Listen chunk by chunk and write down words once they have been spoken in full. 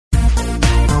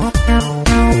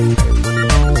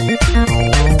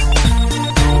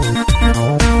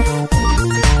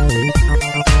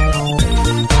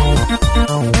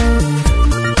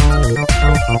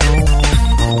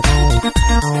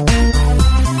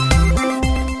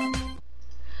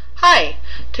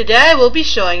Today I will be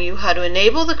showing you how to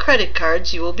enable the credit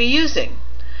cards you will be using.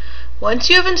 Once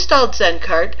you have installed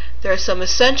ZenCart, there are some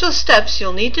essential steps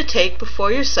you'll need to take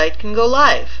before your site can go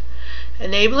live.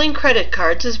 Enabling credit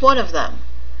cards is one of them.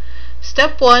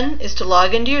 Step 1 is to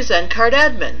log into your ZenCart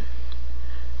admin.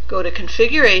 Go to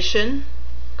Configuration,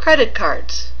 Credit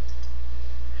Cards.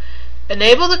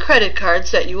 Enable the credit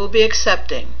cards that you will be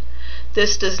accepting.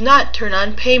 This does not turn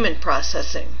on payment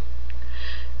processing.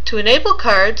 To enable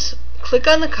cards, click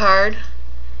on the card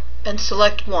and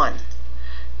select one.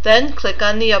 Then click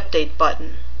on the Update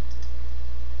button.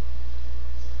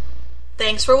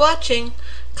 Thanks for watching.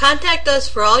 Contact us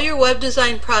for all your web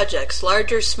design projects,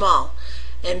 large or small.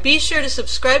 And be sure to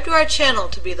subscribe to our channel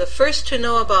to be the first to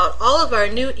know about all of our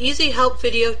new Easy Help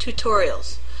video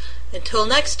tutorials. Until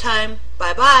next time,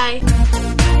 bye-bye.